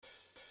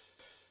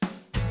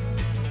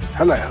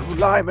Hello,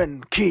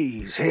 Lyman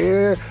Keys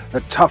here, the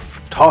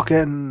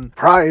tough-talking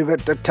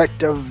private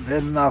detective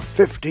in the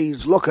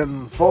 50s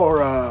looking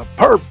for a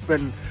perp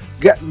and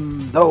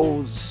getting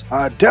those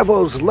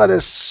devil's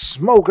lettuce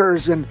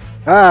smokers and...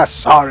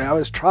 sorry, I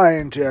was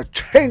trying to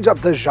change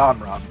up the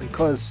genre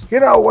because,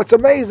 what's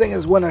amazing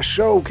is when a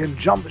show can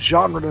jump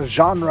genre to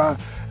genre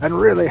and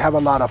really have a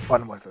lot of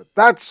fun with it.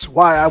 That's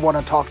why I want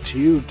to talk to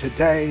you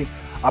today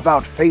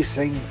about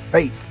Facing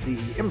Fate, the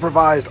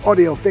improvised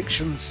audio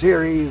fiction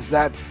series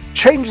that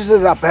changes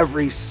it up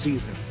every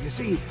season. You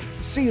see,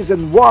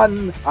 Season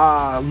 1,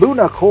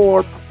 Luna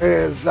Corp,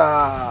 is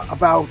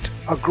about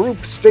a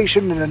group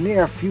stationed in a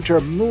near-future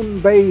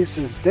moon base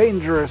as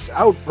dangerous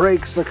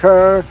outbreaks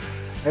occur.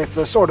 It's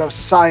a sort of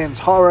science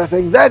horror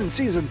thing. Then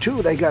Season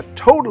 2, they got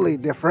totally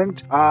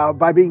different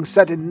by being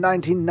set in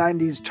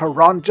 1990s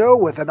Toronto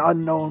with an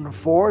unknown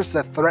force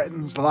that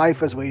threatens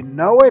life as we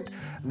know it.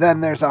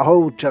 Then there's a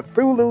whole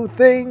Cthulhu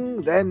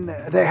thing. Then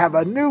they have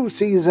a new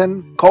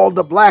season called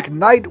The Black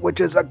Knight, which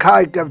is a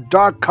kind of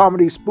dark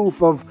comedy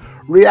spoof of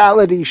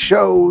reality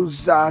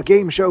shows,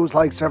 game shows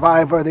like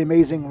Survivor, The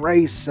Amazing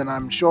Race, and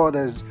I'm sure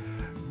there's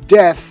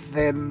death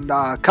and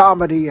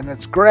comedy, and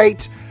it's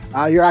great.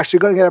 You're actually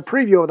going to get a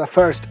preview of the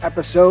first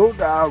episode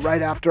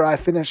right after I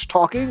finish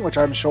talking, which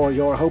I'm sure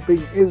you're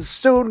hoping is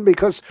soon,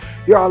 because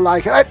you're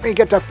like, let me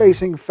get to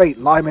Facing Fate,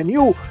 Lyman.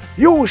 You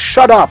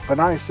shut up.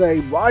 And I say,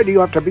 why do you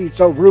have to be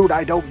so rude?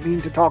 I don't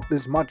mean to talk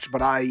this much,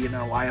 but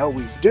I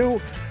always do.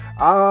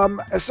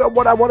 So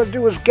what I want to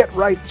do is get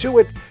right to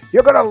it.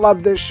 You're going to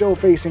love this show,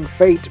 Facing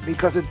Fate,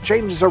 because it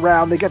changes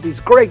around. They get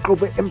these great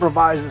group of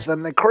improvisers,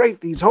 and they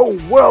create these whole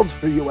worlds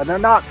for you, and they're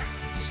not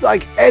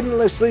like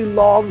endlessly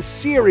long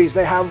series.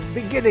 They have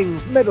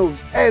beginnings,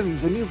 middles,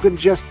 ends, and you can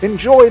just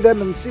enjoy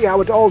them and see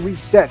how it all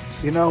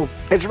resets,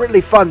 It's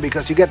really fun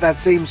because you get that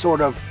same sort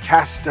of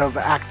cast of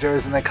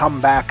actors, and they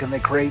come back and they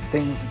create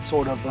things that's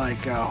sort of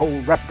like a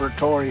whole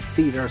repertory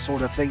theater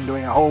sort of thing,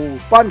 doing a whole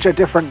bunch of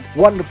different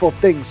wonderful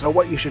things. So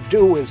what you should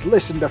do is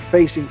listen to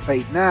Facing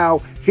Fate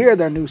now, hear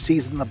their new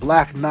season, The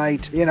Black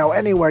Knight,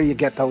 anywhere you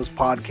get those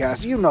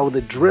podcasts. You know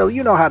the drill.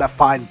 You know how to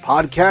find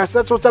podcasts.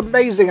 That's what's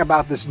amazing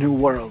about this new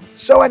world.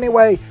 So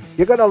anyway,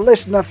 you're going to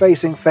listen to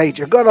Facing Fate.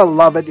 You're going to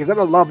love it. You're going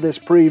to love this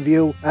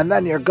preview. And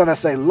then you're going to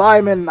say,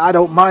 Lyman, I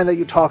don't mind that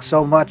you talk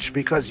so much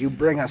because you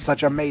bring us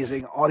such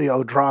amazing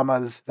audio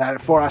dramas that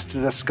for us to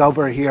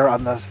discover here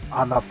on the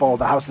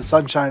House of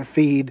Sunshine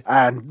feed.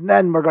 And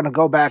then we're going to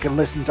go back and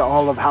listen to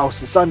all of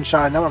House of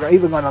Sunshine. Then we're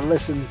even going to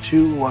listen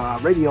to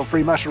Radio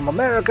Free Mushroom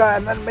America,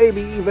 and then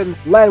maybe even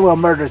Landwell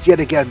Murders yet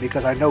again,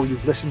 because I know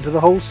you've listened to the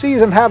whole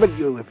season, haven't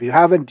you? If you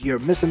haven't, you're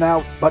missing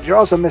out. But you're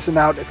also missing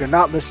out if you're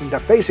not listening to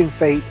Facing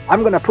Fate.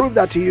 I'm going to prove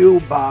that to you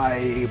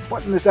by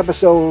putting this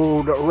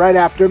episode right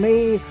after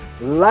me.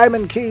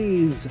 Lyman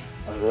Keys,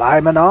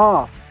 Lyman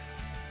off.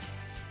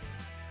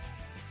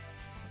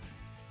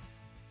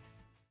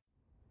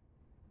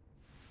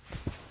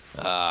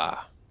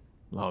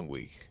 Long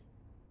week,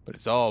 but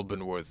it's all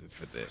been worth it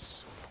for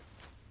this.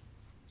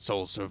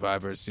 Soul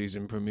Survivor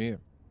season premiere.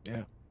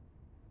 Yeah.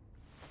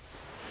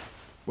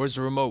 Where's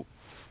the remote?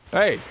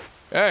 Hey,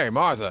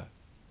 Martha.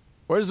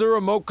 Where's the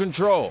remote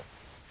control?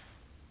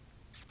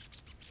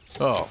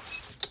 Oh.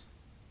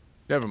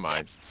 Never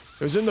mind.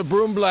 It was in the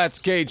Broomblat's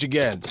cage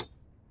again.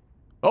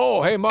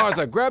 Oh, hey,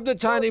 Martha, grab the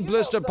tiny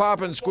blister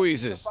pop and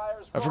squeezes.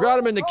 I forgot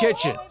them in the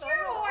kitchen.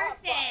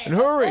 And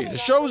hurry, the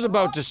show's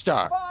about to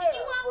start. Did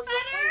you want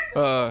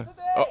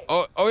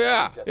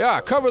butter?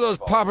 Yeah, cover those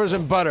poppers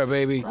in butter,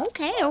 baby.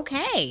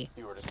 Okay.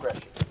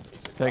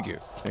 Thank you.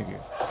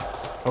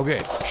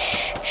 Okay,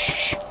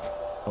 shh.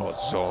 Oh,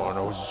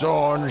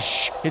 Zorn,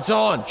 shh. It's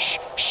on, shh.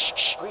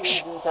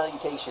 Greetings and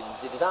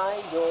salutations. It is I,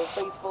 your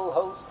faithful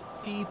host,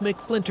 Steve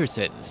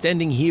McFlinterson,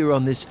 standing here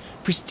on this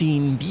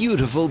pristine,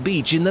 beautiful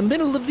beach in the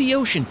middle of the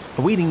ocean,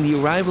 awaiting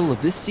the arrival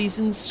of this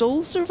season's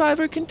Soul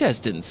Survivor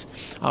contestants.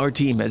 Our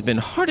team has been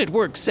hard at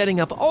work setting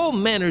up all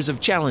manners of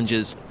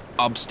challenges,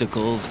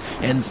 obstacles,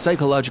 and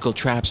psychological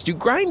traps to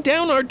grind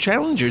down our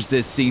challengers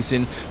this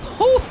season.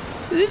 Oh,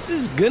 this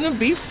is gonna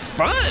be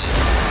fun!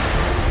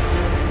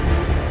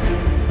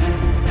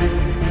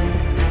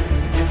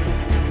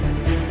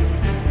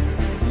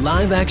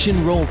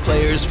 Live-action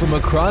role-players from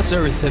across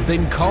Earth have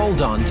been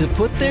called on to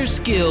put their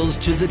skills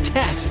to the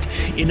test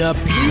in a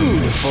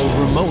beautiful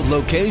remote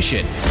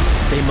location.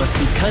 They must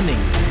be cunning,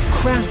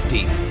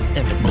 crafty,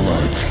 and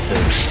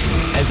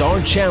bloodthirsty, as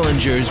our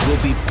challengers will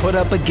be put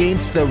up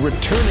against the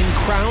returning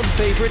crowd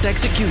favorite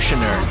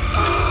executioner,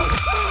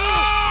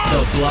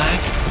 the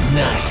Black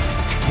Knight.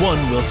 One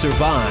will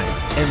survive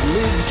and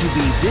live to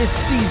be this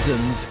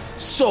season's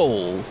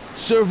Soul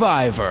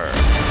Survivor.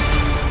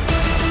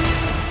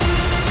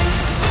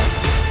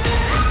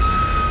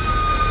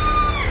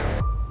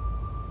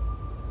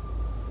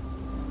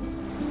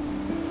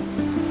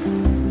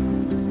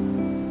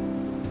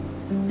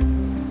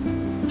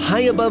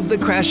 High above the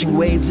crashing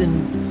waves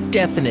and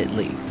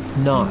definitely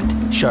not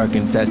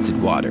shark-infested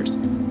waters.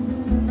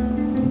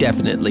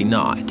 Definitely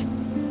not.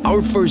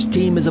 Our first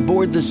team is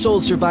aboard the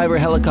Soul Survivor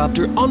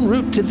helicopter en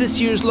route to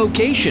this year's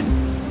location.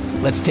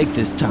 Let's take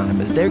this time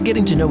as they're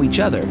getting to know each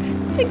other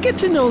and get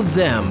to know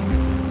them.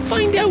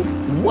 Find out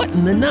what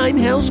in the nine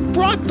hells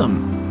brought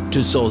them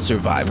to Soul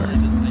Survivor.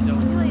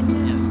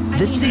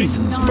 This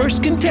season's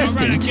first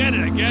contestant.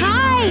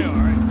 Hi,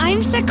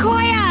 I'm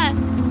Sequoia.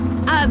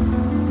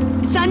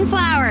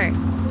 Sunflower.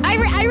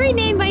 I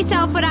renamed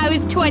myself when I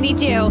was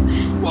 22.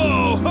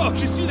 Whoa,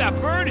 did you see that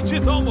bird? It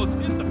just almost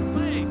hit the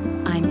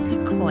plane. I'm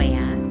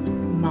Sequoia,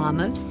 mom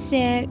of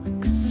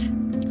 6,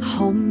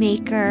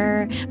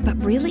 homemaker,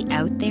 but really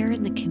out there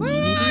in the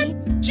community.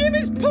 What? Jim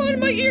is pulling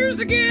my ears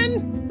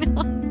again.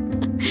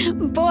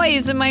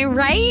 Boys, am I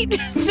right?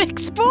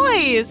 6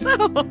 boys.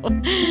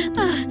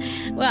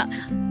 Well,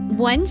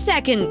 1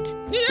 second.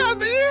 Yeah,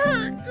 but it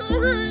hurt.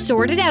 Okay.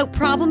 Sort it out,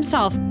 problem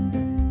solve.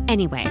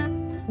 Anyway,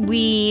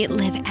 we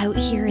live out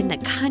here in the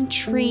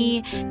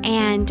country,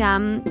 and,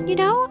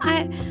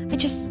 I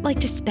just like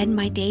to spend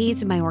my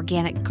days in my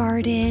organic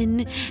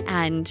garden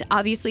and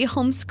obviously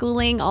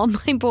homeschooling all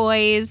my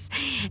boys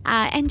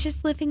and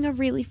just living a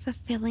really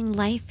fulfilling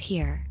life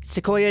here.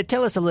 Sequoia,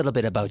 tell us a little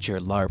bit about your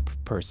LARP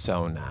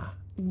persona.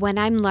 When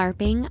I'm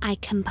LARPing, I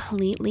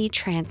completely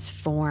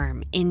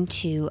transform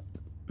into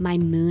my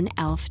moon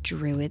elf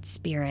druid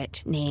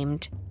spirit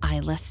named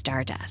Isla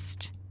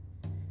Stardust.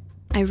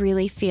 I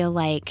really feel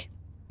like,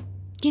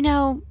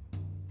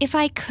 if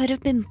I could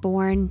have been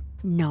born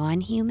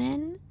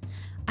non-human,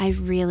 I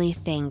really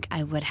think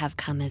I would have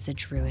come as a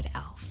druid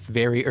elf.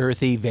 Very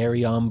earthy,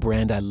 very on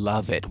brand. I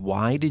love it.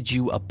 Why did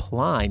you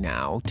apply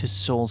now to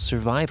Soul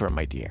Survivor,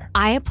 my dear?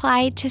 I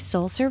applied to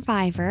Soul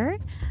Survivor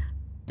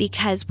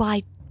because,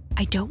 I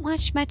don't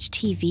watch much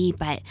TV,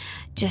 but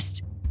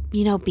just,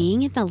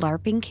 being in the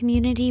LARPing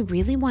community,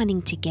 really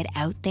wanting to get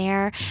out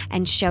there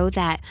and show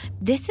that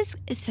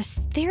it's a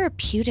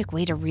therapeutic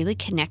way to really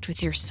connect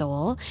with your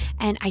soul.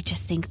 And I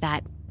just think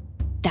that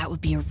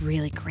would be a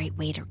really great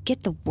way to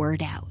get the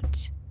word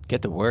out.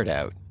 Get the word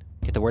out?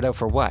 Get the word out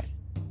for what?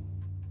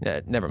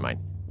 Never mind.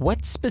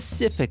 What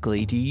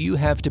specifically do you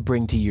have to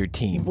bring to your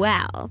team?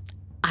 Well,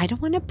 I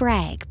don't want to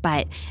brag,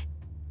 but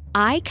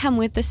I come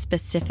with a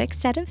specific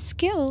set of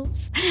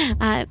skills.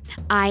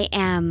 I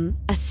am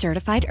a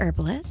certified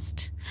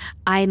herbalist.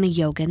 I'm a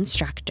yoga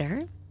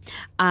instructor.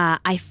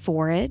 I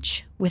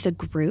forage with a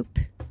group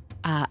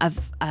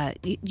of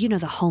the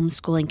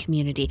homeschooling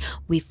community.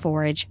 We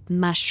forage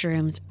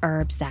mushrooms,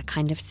 herbs, that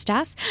kind of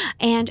stuff.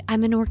 And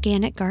I'm an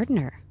organic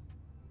gardener.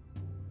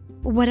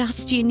 What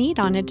else do you need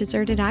on a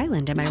deserted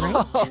island, am I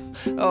right?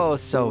 Oh,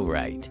 so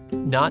right.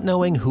 Not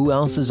knowing who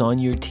else is on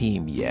your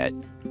team yet,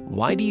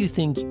 why do you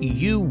think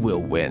you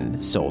will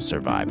win Soul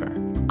Survivor?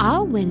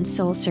 I'll win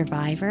Soul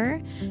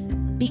Survivor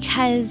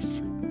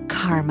because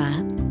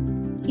karma.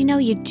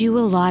 You do a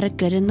lot of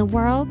good in the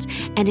world,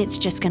 and it's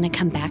just going to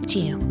come back to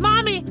you.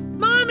 Mommy,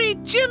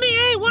 Jimmy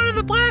ate one of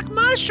the black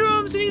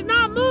mushrooms and he's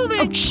not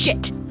moving. Oh,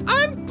 shit.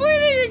 I'm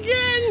bleeding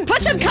again.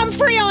 Put some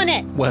comfrey on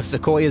it. Well,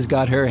 Sequoia's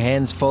got her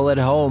hands full at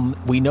home.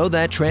 We know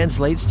that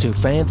translates to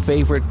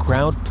fan-favorite,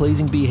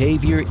 crowd-pleasing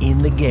behavior in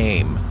the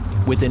game.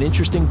 With an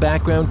interesting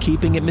background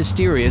keeping it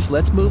mysterious,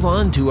 let's move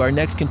on to our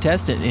next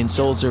contestant in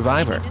Soul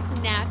Survivor.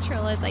 As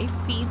natural as I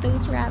feed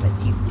those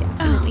rabbits, you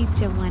definitely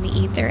don't want to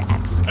eat their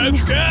excrement.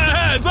 It's good.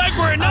 It's like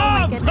we're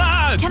numb. Can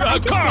I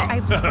just Carl. say, I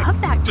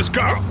love that Just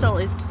Carl. crystal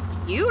is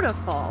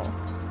beautiful.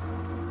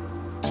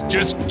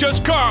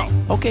 Just Carl.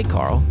 Okay,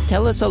 Carl,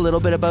 tell us a little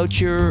bit about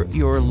your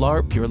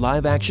LARP, your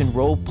live-action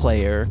role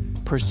player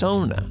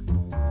persona.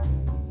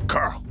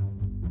 Carl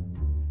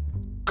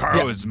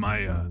Yeah. is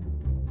my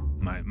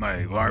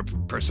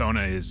LARP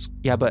persona is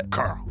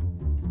Carl.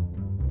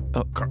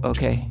 Oh,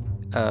 okay.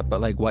 But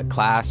like what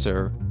class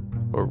or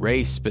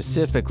race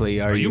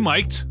specifically are Are you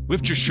mic'd?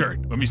 Lift your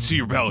shirt. Let me see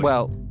your belly.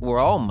 Well, we're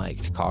all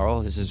mic'd,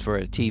 Carl. This is for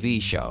a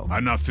TV show.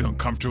 I'm not feeling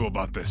comfortable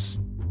about this.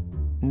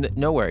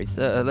 No worries.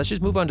 Let's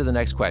just move on to the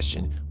next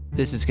question.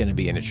 This is going to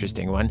be an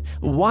interesting one.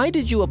 Why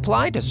did you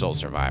apply to Soul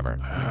Survivor?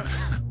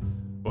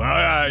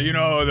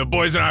 The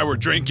boys and I were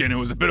drinking. It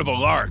was a bit of a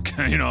lark.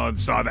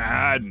 Saw the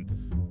ad and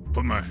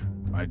put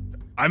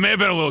I may have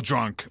been a little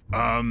drunk,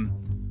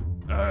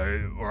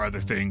 or other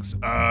things.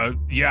 It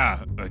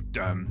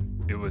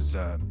was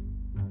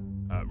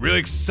really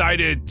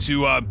excited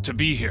to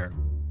be here.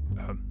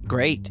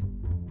 Great.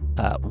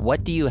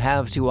 What do you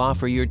have to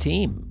offer your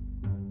team?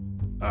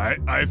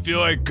 I feel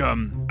like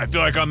I'm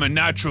a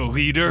natural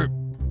leader.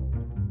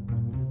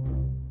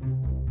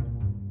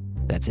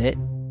 That's it?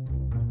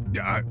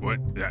 Yeah.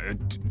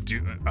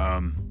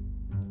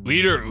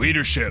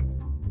 Leadership.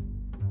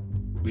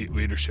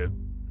 Leadership.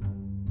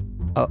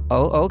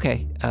 Oh,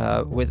 okay.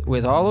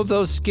 With all of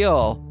those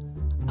skill,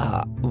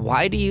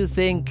 why do you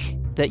think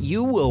that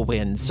you will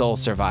win Soul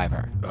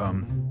Survivor?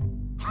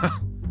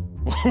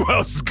 Who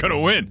else is gonna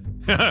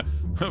win? A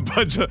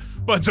bunch of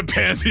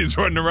pansies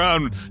running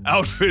around with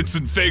outfits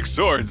and fake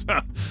swords.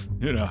 I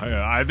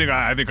think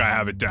I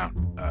have it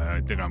down. I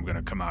think I'm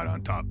gonna come out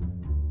on top.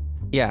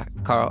 Yeah,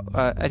 Carl.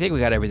 I think we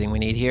got everything we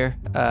need here.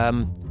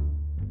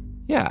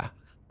 Yeah.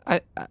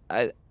 I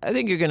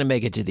think you're gonna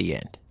make it to the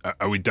end.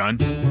 Are we done?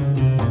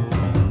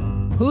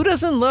 who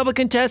doesn't love a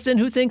contestant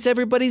who thinks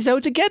everybody's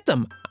out to get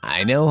them?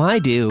 I know I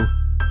do.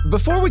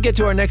 Before we get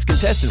to our next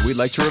contestant, we'd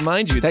like to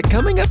remind you that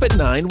coming up at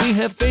 9, we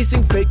have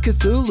Facing Fake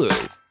Cthulhu.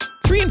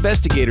 3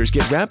 investigators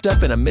get wrapped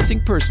up in a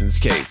missing persons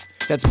case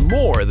that's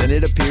more than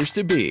it appears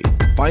to be.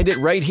 Find it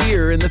right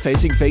here in the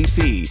Facing Fate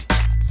feed.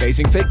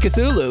 Facing Fake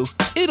Cthulhu,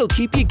 it'll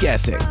keep you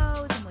guessing.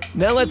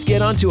 Now let's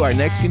get on to our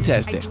next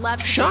contestant.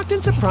 Shocked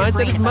and surprised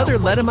that his mother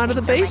let him out of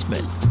the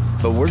basement.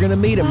 But we're gonna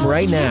meet him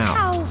right now.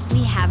 How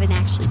we haven't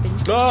actually been.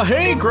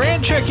 Hey,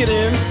 Grant, checking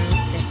in.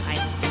 This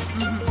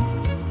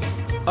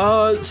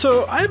island.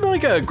 So I'm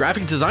like a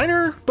graphic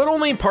designer, but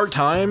only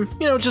part-time,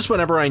 just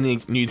whenever I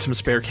need some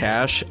spare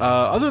cash.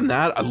 Other than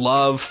that, I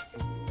love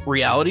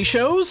reality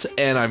shows,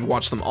 and I've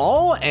watched them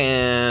all,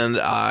 and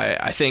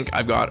I think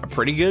I've got a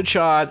pretty good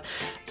shot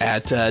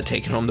at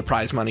taking home the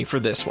prize money for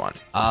this one.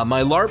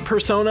 My LARP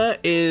persona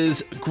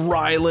is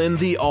Grylan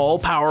the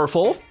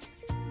All-Powerful.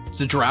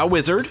 He's a drow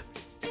wizard,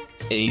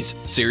 and he's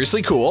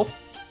seriously cool.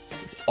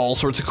 It's all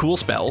sorts of cool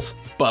spells,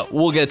 but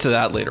we'll get to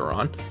that later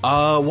on.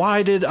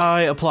 Why did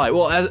I apply?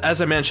 Well,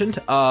 as I mentioned,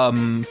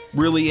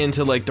 really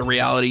into like the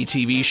reality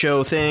TV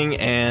show thing,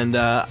 and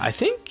I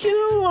think,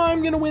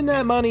 I'm gonna win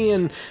that money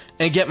and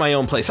get my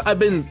own place. I've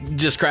been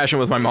just crashing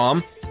with my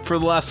mom for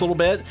the last little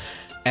bit,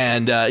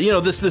 and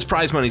this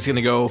prize money is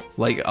gonna go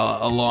like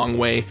a long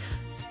way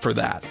for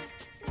that.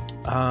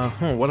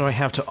 What do I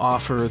have to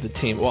offer the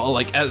team? Well,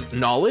 like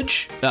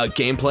knowledge,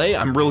 gameplay.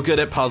 I'm real good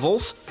at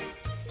puzzles,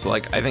 so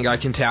like I think I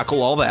can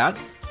tackle all that.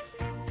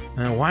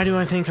 Why do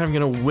I think I'm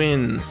gonna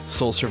win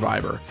Soul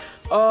Survivor?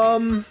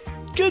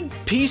 Good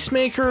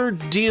peacemaker,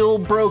 deal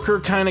broker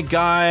kind of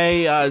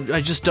guy.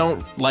 I just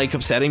don't like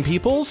upsetting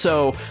people,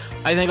 so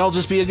I think I'll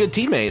just be a good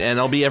teammate and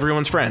I'll be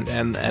everyone's friend,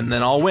 and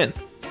then I'll win.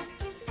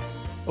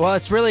 Well,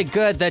 it's really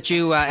good that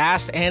you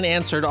asked and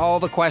answered all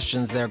the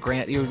questions there,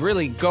 Grant. You're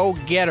really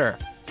go-getter.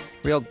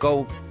 Real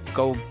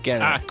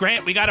go-getter.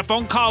 Grant, we got a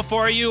phone call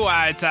for you.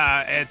 It's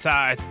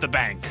the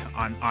bank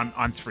on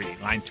line 3.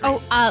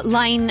 Oh,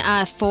 line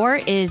 4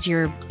 is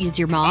your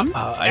mom.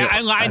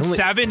 And line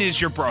 7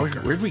 is your broker.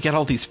 Where'd we get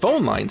all these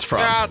phone lines from?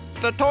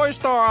 The toy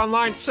store on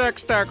line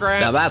 6 there,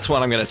 Grant. Now that's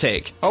what I'm gonna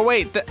take. Oh,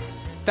 wait,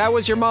 that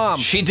was your mom.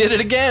 She did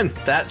it again.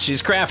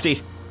 She's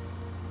crafty.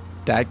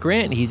 That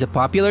Grant, he's a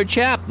popular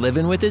chap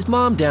living with his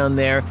mom down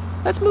there.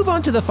 Let's move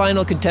on to the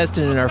final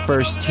contestant in our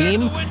first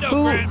team,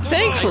 who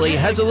thankfully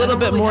has a little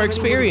bit more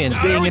experience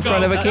being in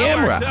front of a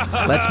camera.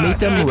 Let's meet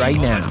them right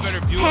now.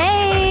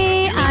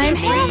 Hey, I'm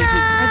Hannah.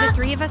 Are the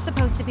 3 of us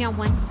supposed to be on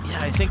one side?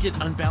 Yeah, I think it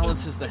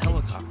unbalances the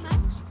helicopter.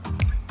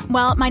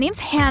 Well, my name's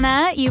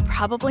Hannah. You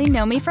probably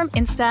know me from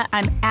Insta.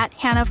 I'm at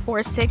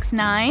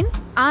Hannah469.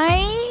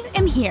 I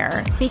am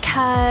here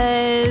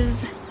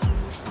because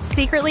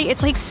secretly,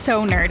 it's like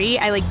so nerdy.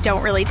 I like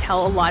don't really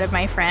tell a lot of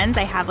my friends.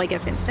 I have like a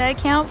Finsta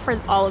account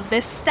for all of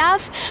this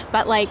stuff,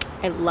 but like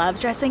I love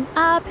dressing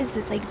up as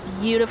this like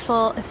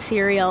beautiful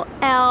ethereal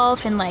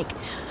elf and like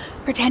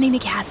pretending to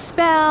cast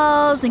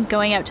spells and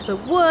going out to the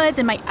woods,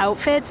 and my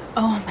outfits,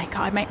 oh my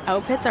god, my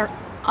outfits are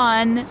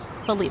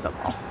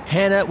unbelievable.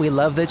 Hannah, we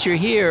love that you're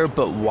here,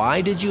 but why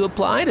did you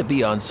apply to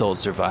be on Soul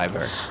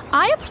Survivor?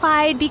 I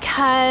applied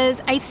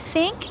because I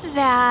think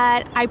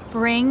that I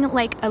bring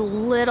like a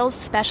little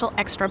special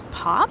extra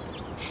pop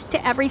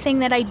to everything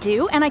that I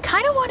do, and I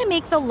kind of want to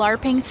make the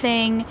LARPing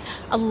thing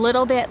a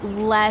little bit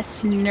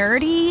less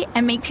nerdy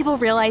and make people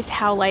realize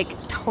how like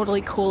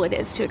totally cool it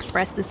is to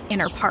express this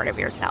inner part of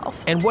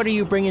yourself. And what are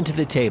you bringing to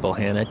the table,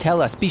 Hannah?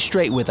 Tell us, be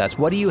straight with us.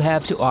 What do you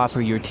have to offer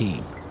your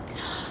team?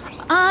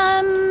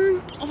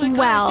 Oh my god,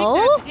 well,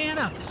 I think that's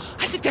Hannah.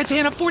 I think that's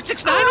Hannah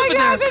 469 over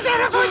there. yes, it's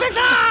Hannah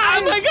 469.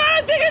 Oh my god,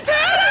 I think it's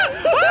Hannah.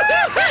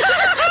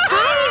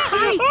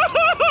 Hi.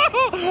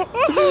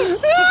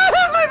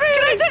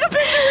 Can I take a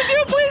picture with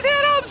you, please,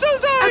 Hannah? I'm so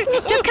sorry.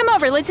 Just come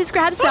over. Let's just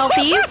grab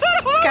selfies.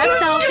 Grab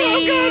selfies.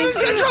 Oh god,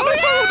 I dropped my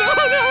phone.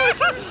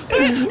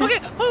 Oh no. Okay.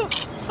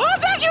 Oh,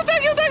 thank you.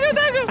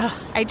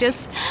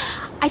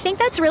 I think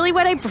that's really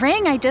what I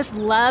bring. I just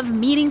love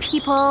meeting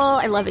people.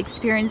 I love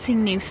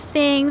experiencing new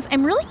things.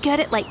 I'm really good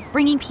at like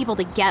bringing people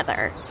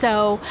together.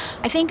 So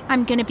I think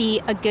I'm going to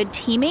be a good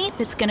teammate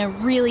that's going to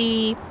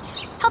really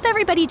help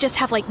everybody just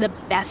have like the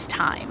best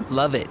time.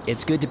 Love it.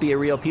 It's good to be a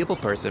real people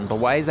person, but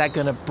why is that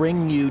going to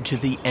bring you to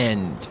the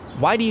end?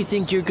 Why do you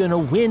think you're going to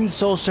win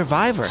Soul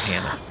Survivor,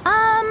 Hannah?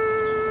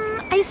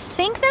 I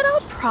think that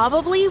I'll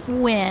probably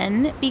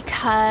win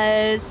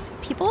because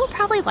people will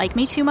probably like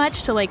me too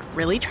much to like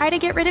really try to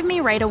get rid of me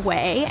right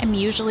away. I'm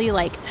usually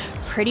like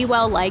pretty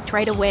well liked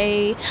right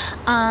away.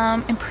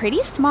 I'm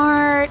pretty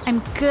smart. I'm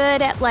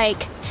good at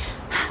like,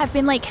 I've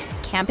been like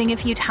camping a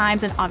few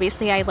times, and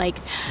obviously I like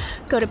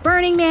go to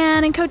Burning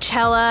Man and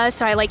Coachella,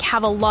 so I like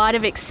have a lot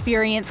of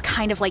experience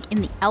kind of like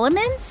in the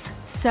elements.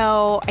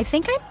 So I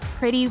think I'm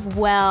pretty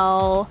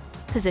well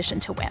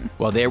positioned to win.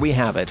 Well, there we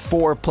have it.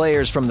 4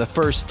 players from the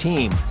first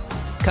team.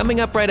 Coming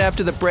up right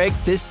after the break,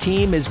 this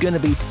team is going to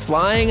be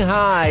flying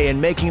high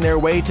and making their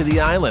way to the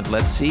island.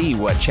 Let's see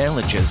what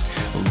challenges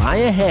lie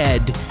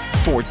ahead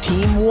for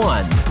Team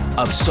 1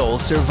 of Soul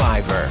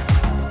Survivor.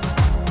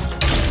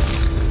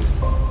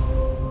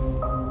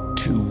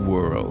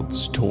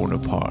 worlds torn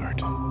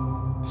apart.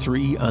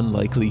 3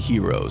 unlikely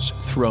heroes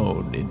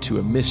thrown into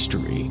a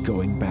mystery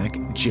going back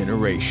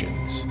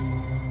generations.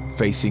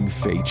 Facing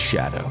Fate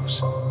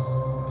Shadows.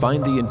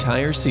 Find the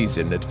entire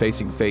season at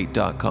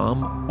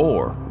facingfate.com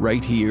or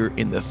right here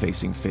in the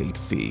Facing Fate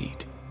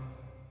feed.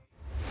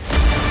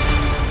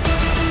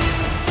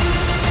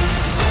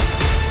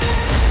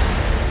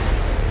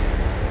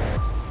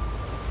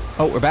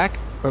 Oh, we're back?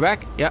 We're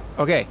back? Yeah,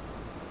 okay.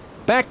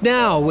 Back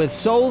now with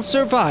Soul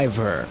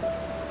Survivor.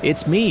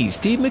 It's me,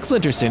 Steve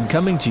McFlinterson,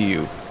 coming to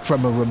you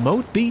from a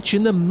remote beach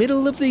in the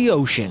middle of the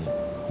ocean.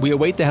 We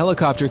await the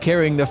helicopter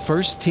carrying the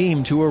first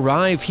team to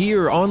arrive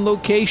here on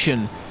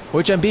location,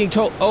 which I'm being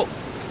told... Oh,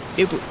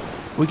 if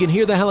we can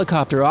hear the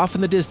helicopter off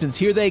in the distance,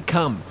 here they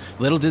come.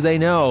 Little do they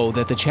know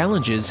that the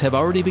challenges have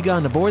already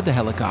begun aboard the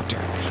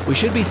helicopter. We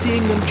should be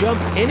seeing them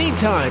jump any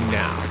time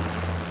now.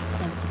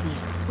 South of the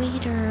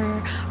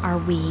equator? Are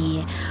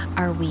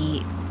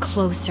we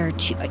closer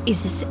to...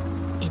 Is this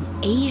in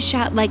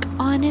Asia? Like,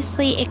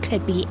 honestly, it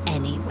could be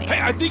anywhere.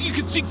 Hey, I think you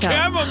can see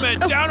cameramen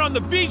down on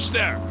the beach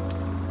there.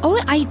 Oh,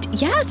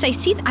 yes, I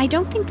see. I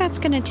don't think that's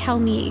going to tell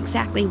me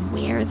exactly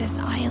where this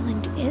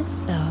island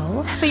is,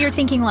 though. But you're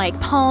thinking, like,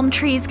 palm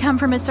trees come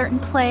from a certain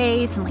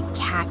place, and, like,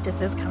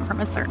 cactuses come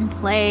from a certain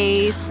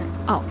place. And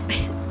oh,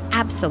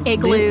 absolutely.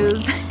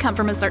 Igloos come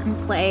from a certain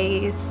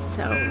place,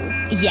 so...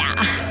 Yeah.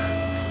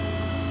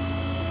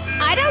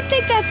 I don't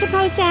think that's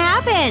supposed to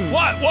happen.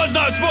 What? What's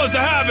not supposed to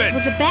happen?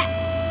 Well,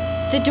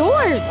 the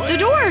doors. What? The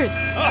doors.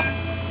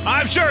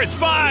 I'm sure it's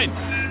fine.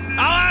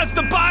 I'll ask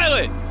the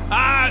pilot.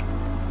 Hey!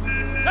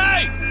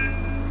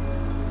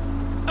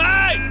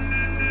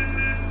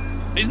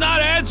 He's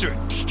not answering.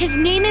 His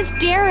name is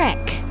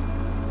Derek.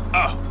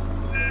 Oh.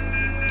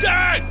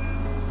 Derek!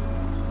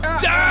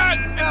 Derek!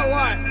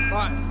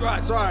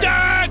 What? Sorry.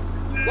 Derek!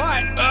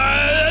 What?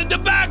 The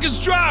back is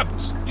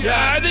dropped.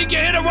 Yeah. I think you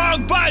hit a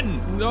wrong button.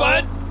 No.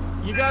 But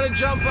You gotta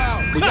jump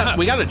out.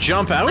 We gotta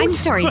jump out? I'm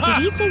sorry, did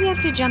he say we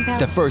have to jump out?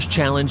 The first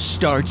challenge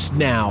starts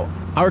now.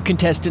 Our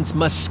contestants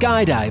must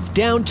skydive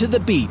down to the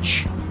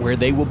beach, where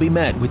they will be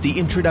met with the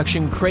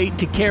introduction crate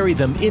to carry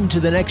them into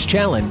the next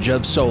challenge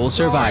of Soul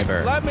Survivor.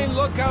 All right, let me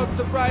look out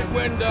the bright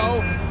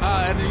window,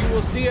 and you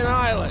will see an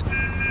island.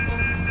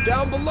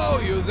 Down below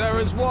you, there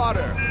is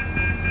water.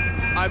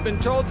 I've been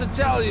told to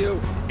tell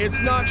you, it's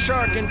not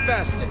shark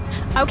infested.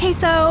 Okay,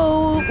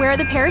 so where are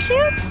the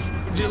parachutes?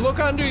 You look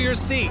under your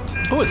seat.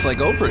 Oh, it's like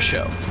Oprah's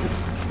show.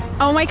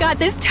 Oh my god,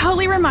 this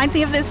totally reminds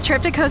me of this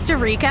trip to Costa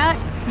Rica.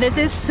 This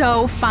is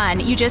so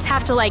fun. You just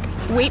have to, like,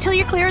 wait till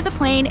you're clear of the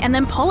plane and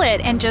then pull it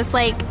and just,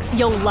 like,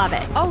 you'll love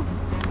it. Oh,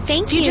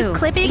 thank So you just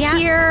clip it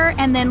here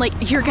and then, like,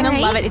 you're gonna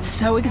love it. It's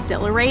so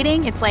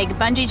exhilarating. It's like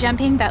bungee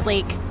jumping, but,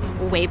 like,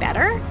 way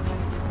better.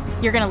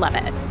 You're gonna love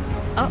it.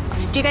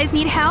 Oh, do you guys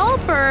need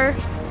help or...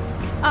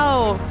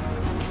 Oh,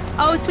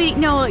 sweetie,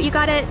 no, you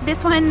got it.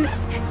 This one...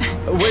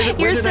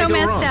 You're so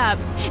messed up.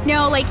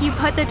 No, like, you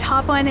put the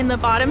top one in the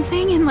bottom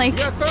thing and, like,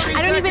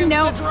 I don't even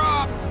know.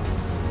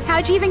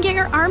 How'd you even get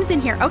your arms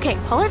in here? Okay,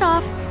 pull it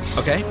off.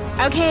 Okay.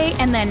 Okay,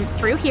 and then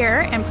through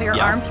here, and put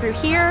your arm through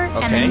here,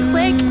 Okay. and then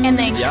click, and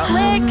then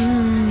click.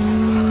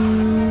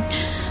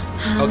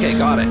 Okay,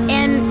 got it.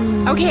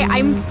 And, okay,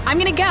 I'm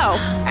gonna go.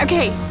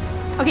 Okay,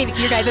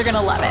 you guys are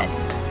gonna love it.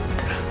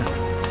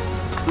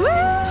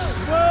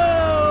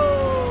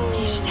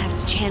 you just have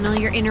to channel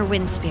your inner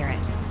wind spirit.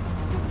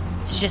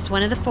 It's just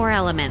one of the 4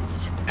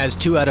 elements. As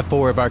 2 out of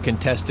 4 of our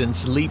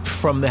contestants leap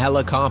from the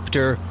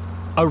helicopter,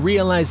 a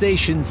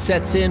realization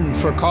sets in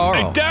for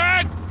Carl. Hey,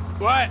 Derek!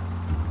 What?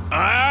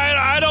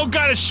 I don't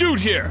gotta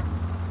shoot here.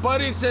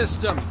 Buddy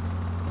system.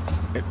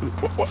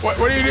 What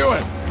are you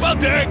doing? Well,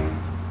 Derek,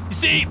 you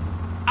see,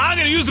 I'm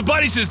gonna use the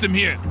buddy system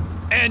here,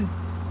 and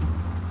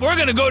we're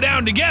gonna go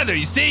down together.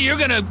 You see, you're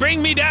gonna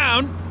bring me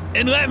down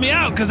and let me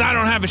out because I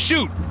don't have a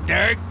chute,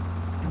 Derek.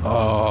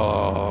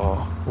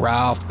 Oh,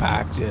 Ralph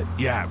packed it.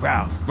 Yeah,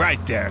 Ralph.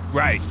 Right, Derek,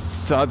 right.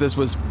 Thought this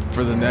was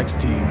for the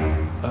next team.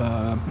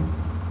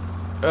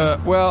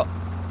 Well,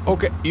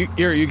 okay,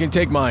 you can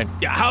take mine.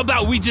 Yeah, how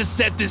about we just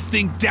set this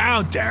thing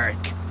down, Derek?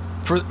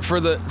 For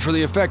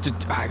the effect,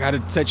 I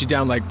gotta set you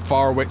down like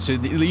far away, so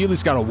you at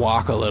least gotta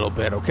walk a little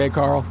bit, okay,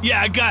 Carl?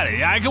 Yeah, I got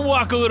it. I can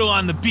walk a little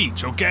on the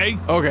beach, okay?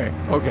 Okay.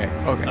 All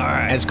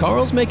right. As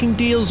Carl's making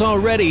deals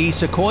already,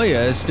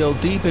 Sequoia, still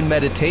deep in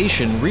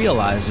meditation,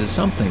 realizes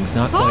something's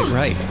not quite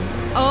right.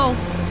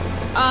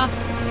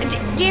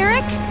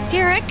 Derek?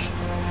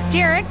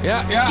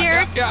 Yeah.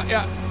 Derek?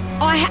 Yeah.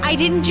 Oh, I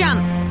didn't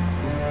jump.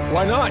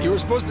 Why not? You were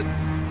supposed to.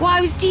 Well,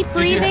 I was deep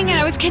breathing and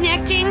I was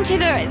connecting to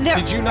the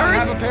Did you not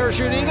earth. have a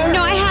parachute either?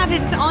 No, I have.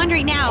 It's on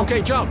right now.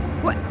 Okay, jump.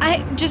 What?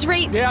 I just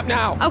right. Yeah,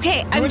 now.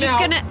 Okay, I'm just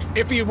gonna.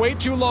 If you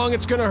wait too long,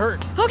 it's gonna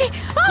hurt. Okay.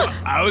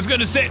 Oh. I was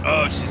gonna say,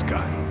 she's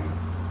gone.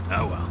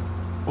 Oh,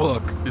 well.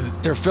 Look,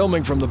 they're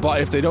filming from the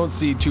bottom. If they don't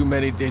see too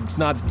many, it's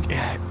not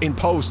in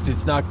post.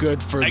 It's not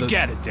good for. I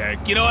get it,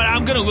 Derek. You know what?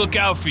 I'm gonna look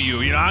out for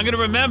you. I'm gonna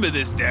remember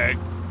this, Derek.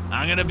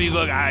 I'm gonna be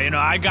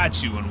I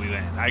got you when we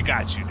land. I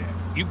got you, Derek.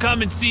 You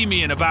come and see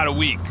me in about a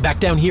week.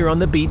 Back down here on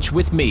the beach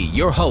with me,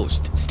 your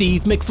host,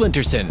 Steve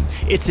McFlinterson.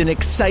 It's an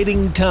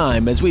exciting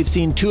time as we've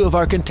seen 2 of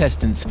our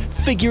contestants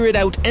figure it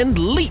out and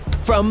leap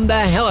from the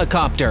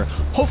helicopter.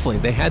 Hopefully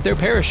they had their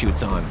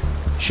parachutes on.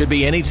 Should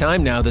be any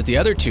time now that the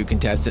other 2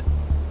 contestants...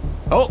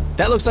 Oh,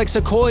 that looks like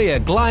Sequoia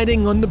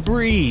gliding on the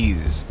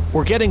breeze.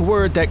 We're getting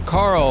word that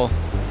Carl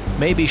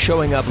may be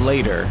showing up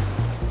later.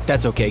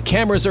 That's okay.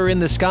 Cameras are in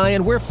the sky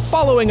and we're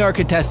following our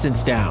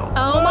contestants down.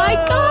 Oh my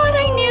god,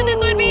 I knew this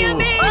would be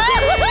amazing!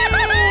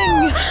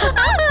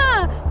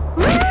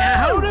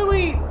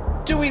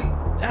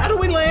 How do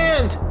we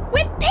land?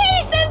 With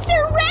peace and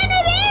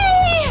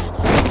serenity!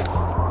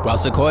 While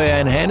Sequoia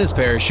and Hannah's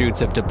parachutes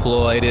have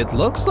deployed, it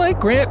looks like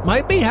Grant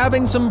might be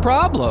having some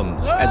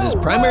problems. As his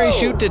primary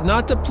chute did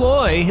not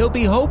deploy, he'll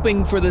be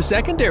hoping for the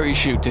secondary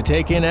chute to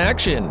take in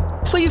action.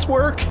 Please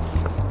work.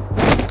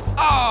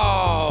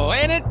 Oh,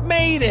 and it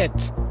made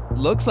it!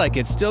 Looks like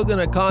it's still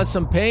gonna cause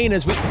some pain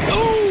as we...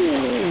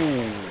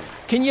 Ooh!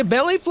 Can you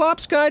belly flop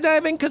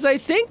skydiving? Because I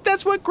think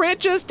that's what Grant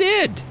just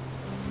did.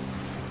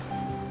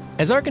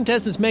 As our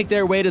contestants make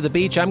their way to the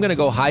beach, I'm gonna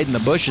go hide in the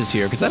bushes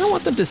here because I don't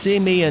want them to see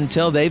me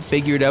until they've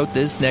figured out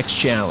this next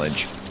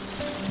challenge.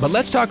 But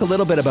let's talk a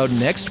little bit about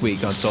next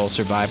week on Soul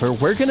Survivor.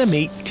 We're gonna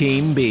meet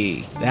Team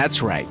B.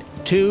 That's right,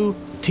 2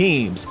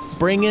 teams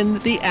bringing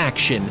the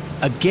action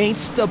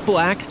against the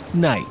Black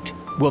Knight.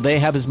 Will they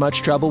have as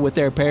much trouble with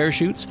their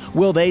parachutes?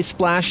 Will they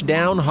splash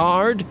down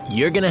hard?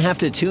 You're gonna have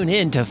to tune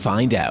in to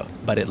find out.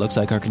 But it looks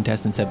like our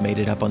contestants have made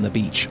it up on the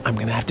beach. I'm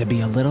gonna have to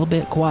be a little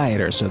bit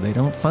quieter so they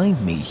don't find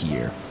me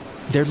here.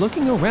 They're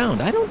looking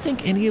around. I don't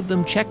think any of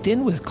them checked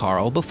in with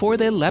Carl before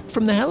they leapt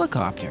from the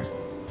helicopter.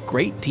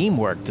 Great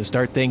teamwork to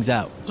start things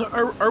out. So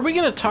are we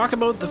going to talk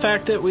about the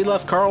fact that we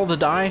left Carl to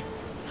die?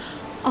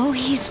 Oh,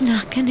 he's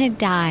not gonna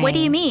die. What do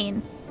you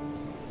mean?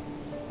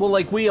 Well,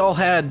 like, we all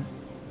had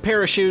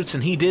parachutes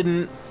and he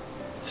didn't,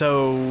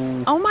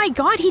 so... Oh my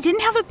god, he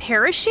didn't have a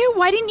parachute?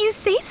 Why didn't you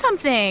say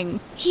something?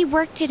 He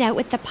worked it out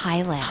with the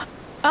pilot.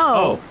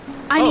 I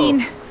mean,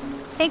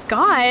 thank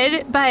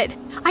God, but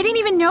I didn't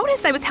even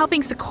notice I was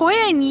helping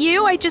Sequoia and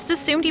you. I just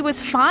assumed he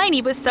was fine.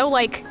 He was so,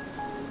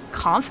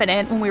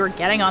 confident when we were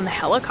getting on the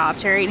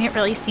helicopter. He didn't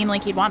really seem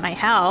like he'd want my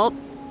help.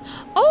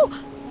 Oh,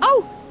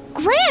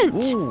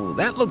 Grant! Ooh,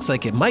 that looks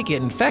like it might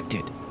get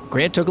infected.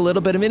 Grant took a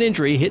little bit of an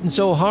injury hitting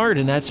so hard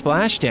in that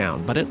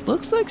splashdown, but it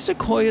looks like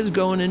Sequoia's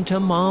going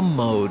into mom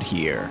mode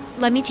here.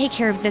 Let me take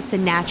care of this. The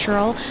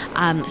natural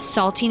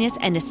saltiness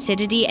and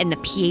acidity and the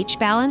pH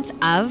balance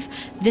of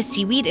the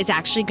seaweed is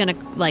actually going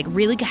to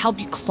really help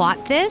you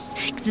clot this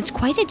because it's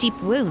quite a deep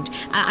wound.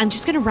 I'm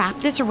just going to wrap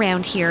this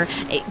around here.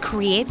 It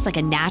creates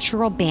a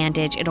natural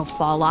bandage. It'll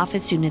fall off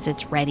as soon as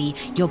it's ready.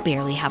 You'll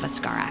barely have a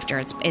scar after.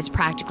 It's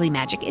practically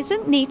magic.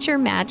 Isn't nature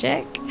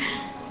magic?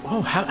 Oh,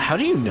 how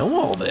do you know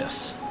all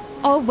this?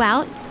 Oh,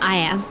 well, I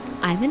am.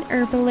 I'm an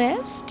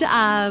herbalist.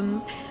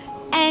 And,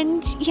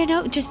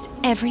 just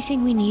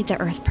everything we need the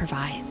earth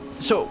provides.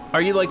 So,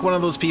 are you one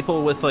of those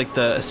people with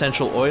the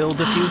essential oil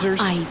diffusers?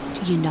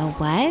 You know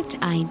what?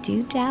 I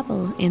do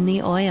dabble in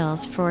the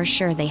oils for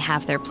sure. They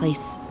have their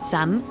place.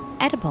 Some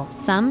edible,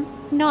 some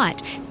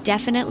not.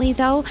 Definitely,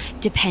 though,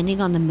 depending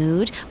on the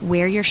mood,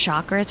 where your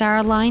chakras are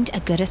aligned,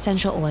 a good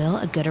essential oil,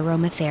 a good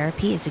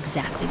aromatherapy is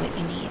exactly what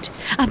you need.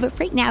 But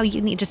right now,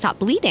 you need to stop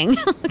bleeding.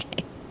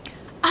 Okay.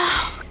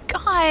 Oh,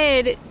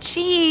 God.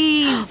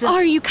 Jeez.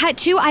 Are you cut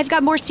too? I've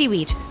got more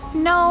seaweed.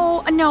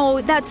 No,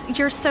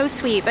 you're so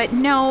sweet, but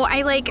no,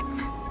 I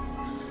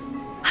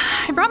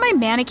brought my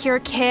manicure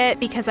kit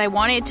because I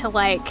wanted to,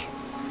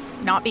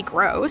 not be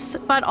gross,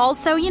 but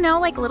also,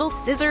 little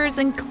scissors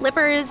and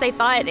clippers. I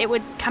thought it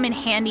would come in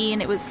handy,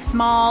 and it was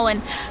small,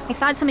 and I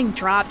thought something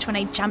dropped when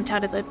I jumped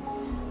out of the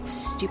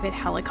stupid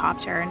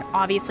helicopter, and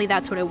obviously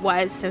that's what it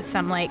was, so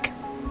some,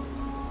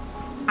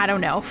 I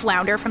don't know,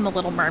 flounder from The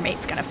Little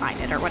Mermaid's gonna find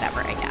it or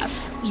whatever, I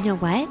guess. You know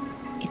what?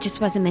 It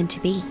just wasn't meant to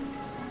be.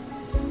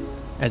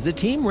 As the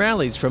team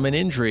rallies from an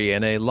injury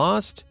and a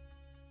lost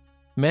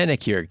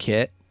manicure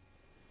kit,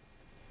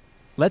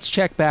 let's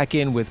check back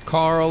in with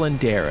Carl and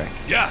Derek.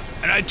 Yeah,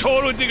 and I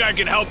totally think I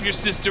can help your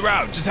sister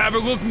out. Just have her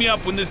look me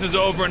up when this is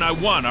over and I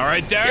won, all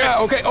right, Derek? Yeah,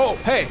 okay. Oh,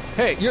 hey,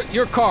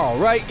 you're Carl,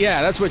 right?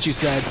 Yeah, that's what you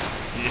said.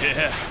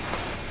 Yeah.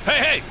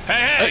 Hey,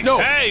 no.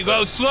 Hey,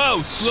 go slow,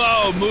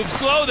 move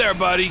slow there,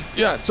 buddy.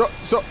 Yeah,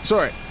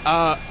 sorry.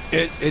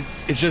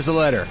 It's just a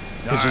letter.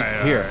 It's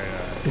just here.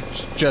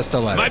 It's just a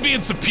letter. Am I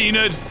being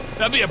subpoenaed?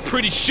 That'd be a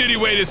pretty shitty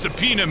way to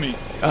subpoena me.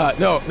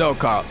 No,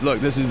 Carl.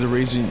 Look, this is the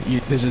reason you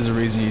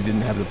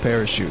didn't have the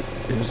parachute.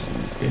 I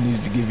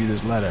needed to give you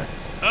this letter.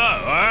 Oh,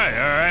 all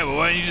right. Well,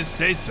 why don't you just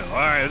say so? All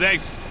right,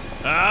 thanks.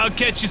 I'll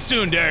catch you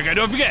soon, Derek.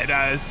 Don't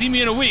forget, see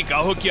me in a week.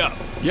 I'll hook you up.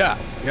 Yeah,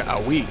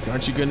 a week.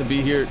 Aren't you going to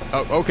be here?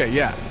 Oh, okay,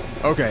 yeah.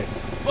 Okay.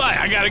 Well,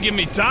 I gotta give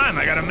me time.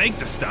 I gotta make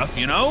the stuff,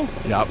 Yup.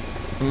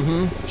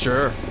 Mm-hmm.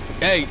 Sure.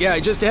 Hey, yeah,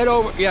 just head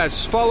over. Yeah,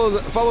 just follow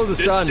the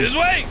sun. This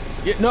way?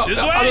 Yeah, no,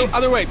 this way?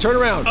 Other way. Turn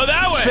around. Oh,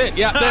 that way? Spin.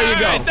 Yeah, there you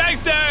go. All right,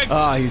 thanks, Derek.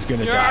 He's going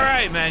to die. You're all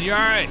right, man. You're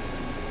all right.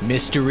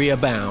 Mystery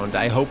abound.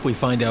 I hope we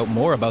find out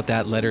more about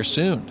that letter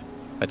soon.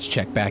 Let's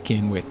check back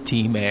in with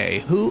Team A,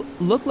 who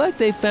look like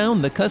they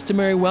found the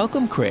customary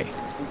welcome crate.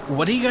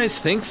 What do you guys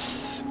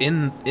think's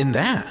in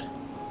that?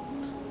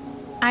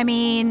 I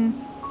mean,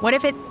 what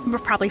if it were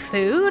probably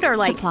food or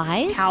like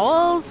Supplies?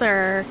 towels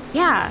or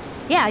yeah.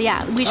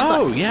 We should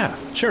look. Yeah.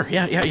 Sure.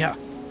 Yeah.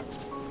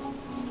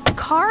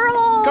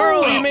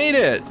 Carl, You made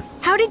it.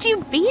 how did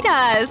you beat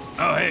us?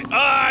 Oh, hey.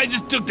 I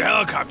just took the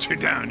helicopter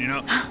down, you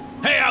know.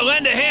 Hey, I'll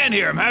lend a hand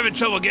here. I'm having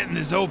trouble getting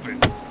this open.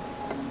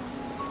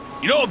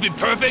 You know what would be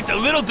perfect? A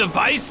little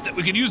device that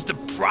we could use to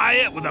pry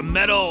it with a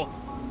metal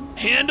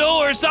handle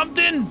or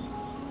something?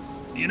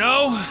 You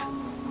know?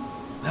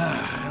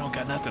 I don't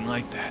got nothing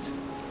like that.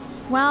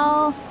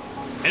 Well,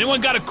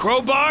 Anyone got a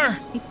crowbar?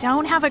 I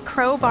don't have a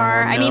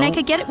crowbar. I mean,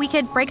 no. we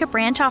could break a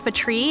branch off a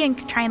tree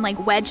and try and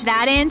like wedge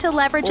that in to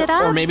leverage it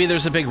up. Or maybe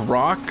there's a big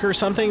rock or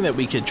something that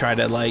we could try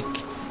to like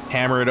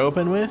hammer it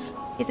open with.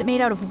 Is it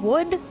made out of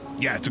wood?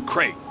 Yeah, it's a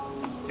crate.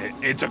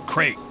 It's a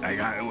crate.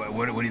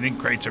 What do you think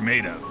crates are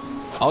made of?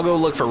 I'll go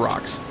look for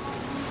rocks.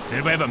 Does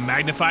anybody have a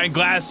magnifying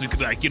glass? We could,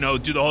 like, you know,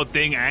 do the whole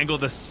thing, angle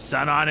the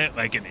sun on it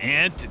like an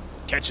ant, and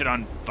catch it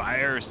on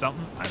fire or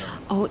something? I don't know.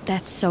 Oh,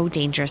 that's so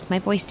dangerous. My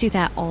boys do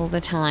that all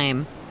the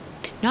time.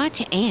 Not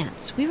to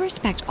ants. We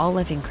respect all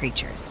living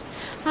creatures.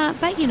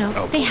 But, you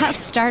know, they have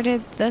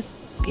started the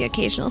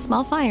occasional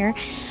small fire.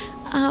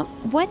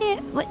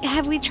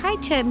 Have we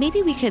tried to...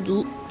 Maybe we could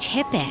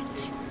tip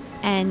it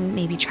and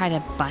maybe try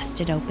to bust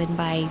it open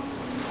by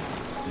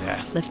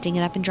lifting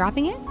it up and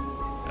dropping it?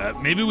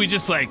 Maybe we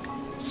just, like,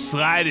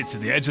 slide it to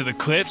the edge of the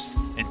cliffs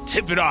and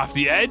tip it off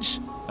the edge?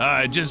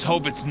 Just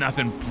hope it's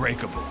nothing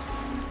breakable.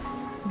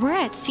 We're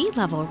at sea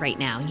level right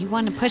now. You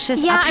want to push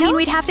this Yeah, uphill? I mean,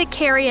 we'd have to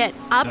carry it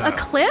up a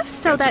cliff,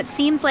 so that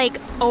seems like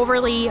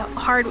overly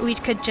hard. We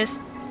could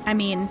just, I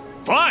mean...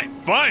 Fine.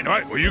 All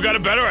right, well, you got a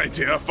better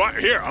idea. Fine.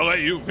 Here,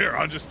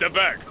 I'll just step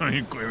back.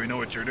 You clearly know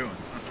what you're doing.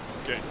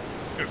 Okay.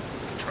 Here,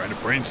 trying to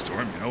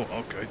brainstorm, you know,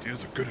 all good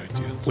ideas are good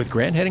ideas. With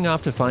Grant heading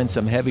off to find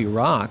some heavy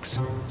rocks,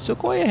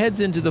 Sequoia heads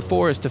into the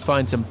forest to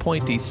find some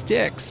pointy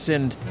sticks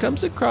and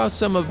comes across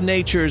some of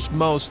nature's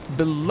most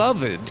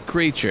beloved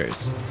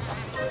creatures.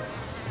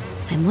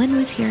 I'm one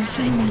with earth,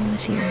 I'm one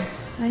with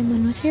earth. I'm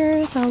one with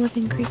earth, all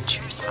living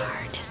creatures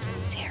are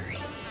necessary.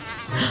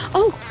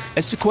 Oh!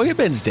 As Sequoia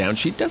bends down,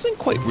 she doesn't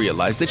quite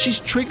realize that she's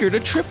triggered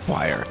a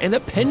tripwire, and a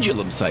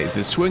pendulum scythe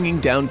is swinging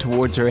down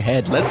towards her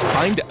head. Let's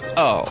find...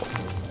 Oh.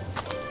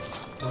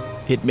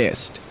 It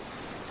missed.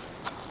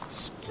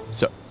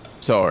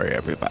 Sorry,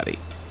 everybody.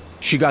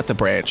 She got the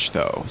branch,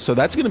 though, so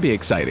that's going to be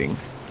exciting.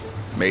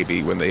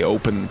 Maybe when they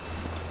open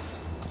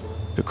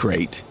the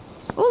crate.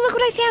 Oh, look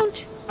what I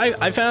found!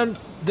 I found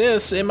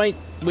this.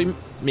 We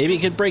maybe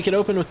could break it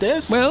open with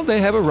this. Well, they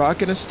have a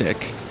rock and a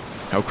stick.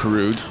 How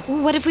crude.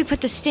 What if we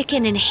put the stick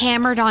in and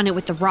hammered on it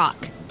with the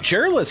rock?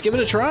 Sure, let's give it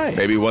a try.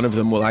 Maybe one of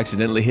them will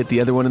accidentally hit the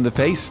other one in the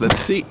face. Let's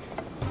see.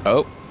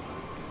 Oh,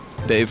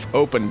 they've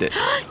opened it.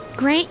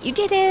 Grant, you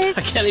did it!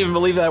 I can't even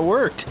believe that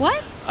worked.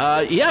 What?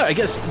 Yeah, I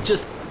guess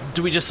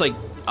do we just like,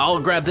 I'll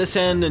grab this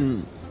end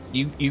and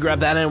you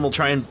grab that end and we'll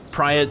try and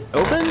pry it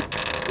open?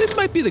 This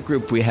might be the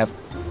group we have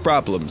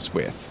problems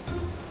with.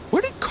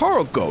 Where did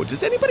Carl go?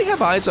 Does anybody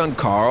have eyes on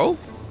Carl?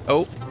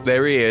 Oh,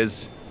 there he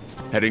is,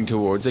 heading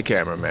towards a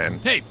cameraman.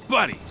 Hey,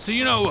 buddy, so,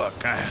 you know, look,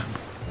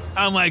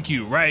 I'm like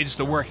you, right? Just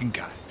a working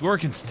guy,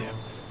 working stiff.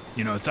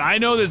 You know, so I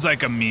know there's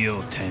like a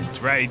meal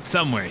tent, right?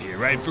 Somewhere here,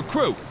 right? For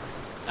crew.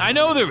 I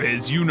know there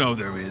is, you know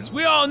there is.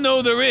 We all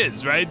know there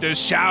is, right? There's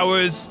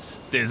showers,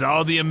 there's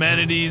all the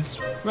amenities,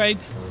 right?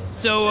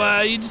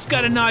 So, you just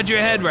gotta nod your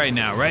head right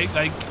now, right?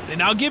 Like,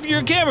 and I'll give you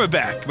your camera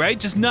back, right?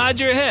 Just nod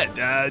your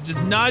head.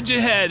 Just nod your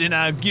head and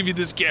I'll give you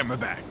this camera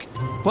back.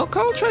 While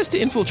Carl tries to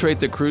infiltrate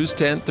the crew's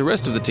tent, the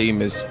rest of the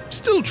team is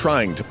still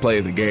trying to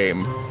play the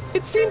game.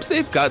 It seems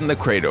they've gotten the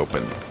crate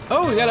open.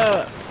 Oh, we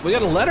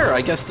got a letter,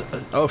 I guess.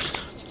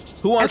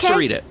 Who wants to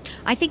read it?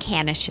 I think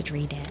Hannah should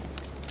read it.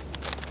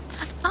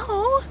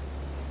 Oh,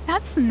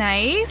 that's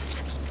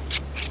nice.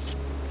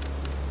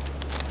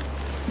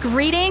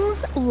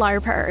 Greetings,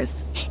 LARPers.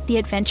 The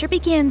adventure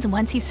begins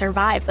once you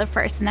survive the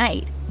first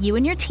night. You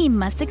and your team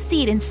must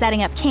succeed in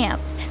setting up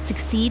camp,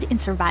 succeed in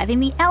surviving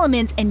the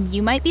elements, and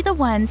you might be the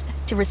ones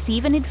to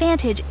receive an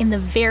advantage in the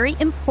very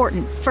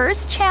important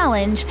first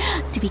challenge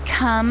to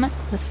become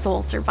the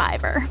sole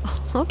survivor.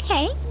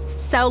 Okay.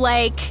 So,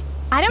 like,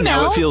 I don't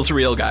know. Now it feels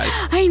real, guys.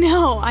 I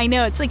know.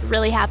 It's like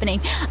really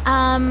happening.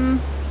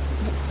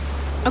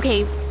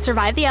 Okay,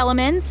 survive the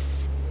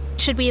elements.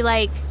 Should we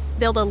like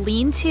build a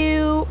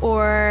lean-to,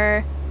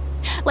 or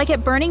like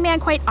at Burning Man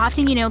quite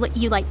often, you know,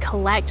 you like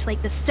collect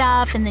like the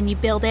stuff and then you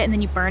build it and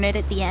then you burn it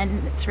at the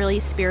end. It's really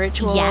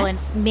spiritual.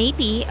 Yes, and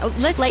maybe.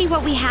 Let's like, see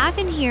what we have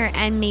in here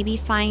and maybe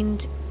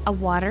find a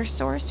water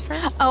source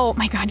first. Oh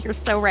my God, you're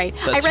so right.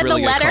 That's I read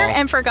really the letter good call.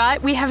 and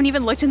forgot we haven't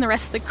even looked in the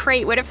rest of the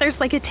crate. What if there's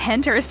like a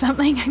tent or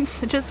something? I'm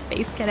such a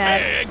space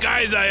cadet. Hey,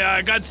 guys,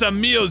 I got some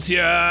meals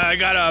here. I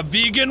got a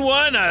vegan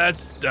one.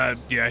 That's,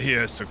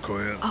 here,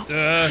 Sequoia.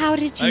 How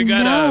did you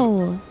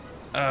know?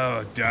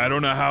 I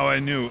don't know how I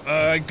knew.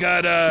 I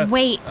got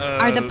Wait,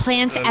 are the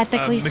plants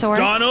ethically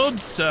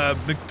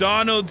sourced?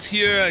 McDonald's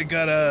here. I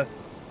got a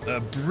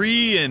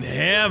brie and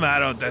ham.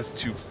 That's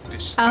too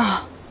fishy.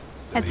 Oh,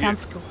 that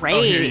sounds great.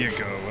 Oh, here you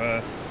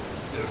go.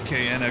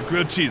 Okay, and a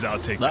grilled cheese. I'll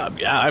take that.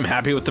 Yeah, I'm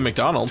happy with the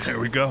McDonald's. There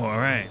we go. All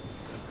right.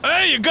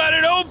 Hey, you got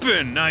it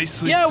open.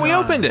 Nicely done. We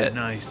opened it.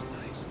 Nice.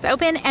 It's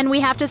open, and we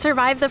have to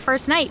survive the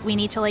first night. We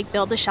need to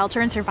build a shelter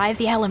and survive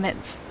the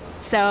elements.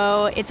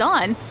 So it's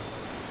on.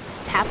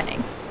 It's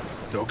happening.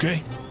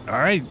 Okay. All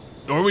right.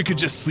 Or we could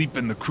just sleep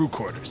in the crew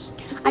quarters.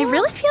 I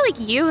really feel like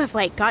you have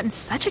gotten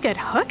such a good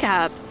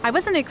hookup. I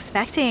wasn't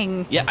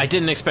expecting. Yeah, I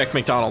didn't expect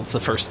McDonald's for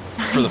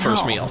the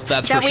first meal.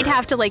 That's for that sure. we'd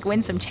have to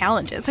win some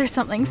challenges or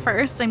something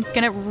first. I'm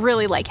gonna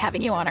really like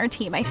having you on our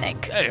team, I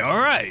think. Hey, all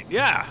right.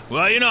 Yeah.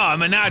 Well,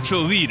 I'm a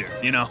natural leader.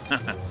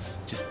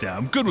 Just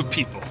I'm good with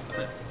people.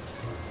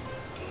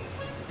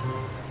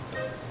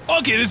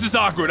 Okay, this is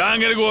awkward.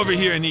 I'm gonna go over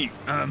here and eat.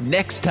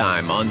 Next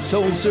time on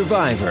Soul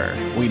Survivor,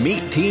 we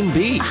meet Team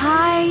B.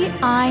 Hi,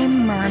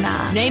 I'm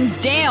Myrna. Name's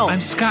Dale.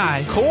 I'm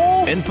Sky. Cool.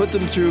 And put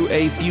them through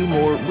a few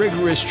more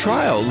rigorous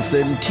trials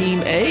than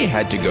Team A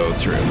had to go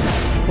through.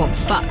 Well,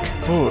 fuck.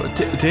 Oh,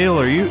 Dale,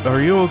 are you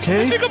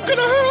okay? I think I'm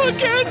gonna hurl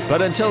again.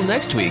 But until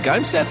next week,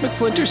 I'm Seth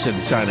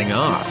McFlinterson signing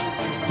off.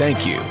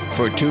 Thank you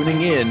for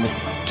tuning in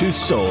to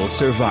Soul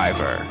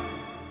Survivor.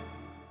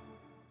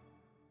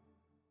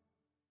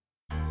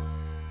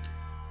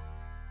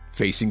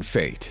 Facing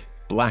Fate,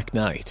 Black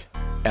Knight,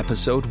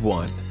 Episode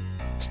 1.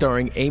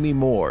 Starring Amy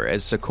Moore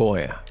as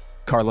Sequoia,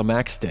 Carla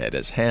Maxted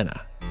as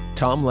Hannah,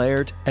 Tom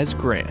Laird as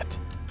Grant,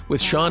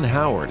 with Sean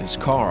Howard as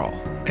Carl,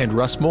 and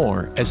Russ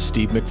Moore as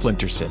Steve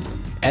McFlinterson.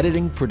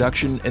 Editing,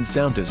 production, and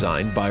sound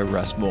design by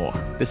Russ Moore.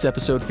 This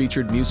episode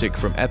featured music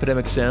from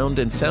Epidemic Sound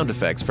and sound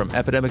effects from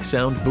Epidemic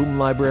Sound, Boom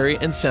Library,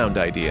 and Sound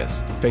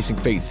Ideas. Facing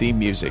Fate theme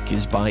music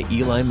is by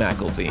Eli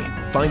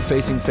McElveen. Find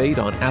Facing Fate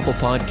on Apple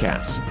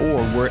Podcasts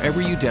or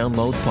wherever you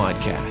download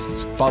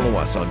podcasts. Follow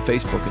us on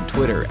Facebook and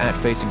Twitter at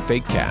Facing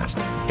Fatecast,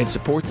 and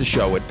support the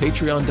show at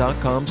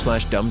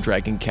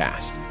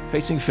patreon.com/dumbdragoncast.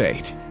 Facing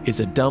Fate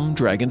is a Dumb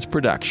Dragons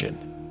production.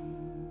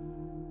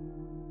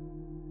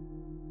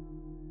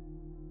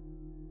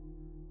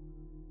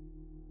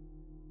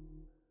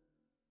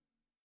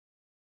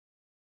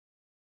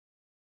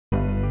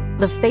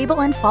 The Fable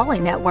and Folly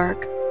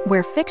Network,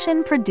 where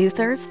fiction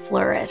producers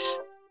flourish.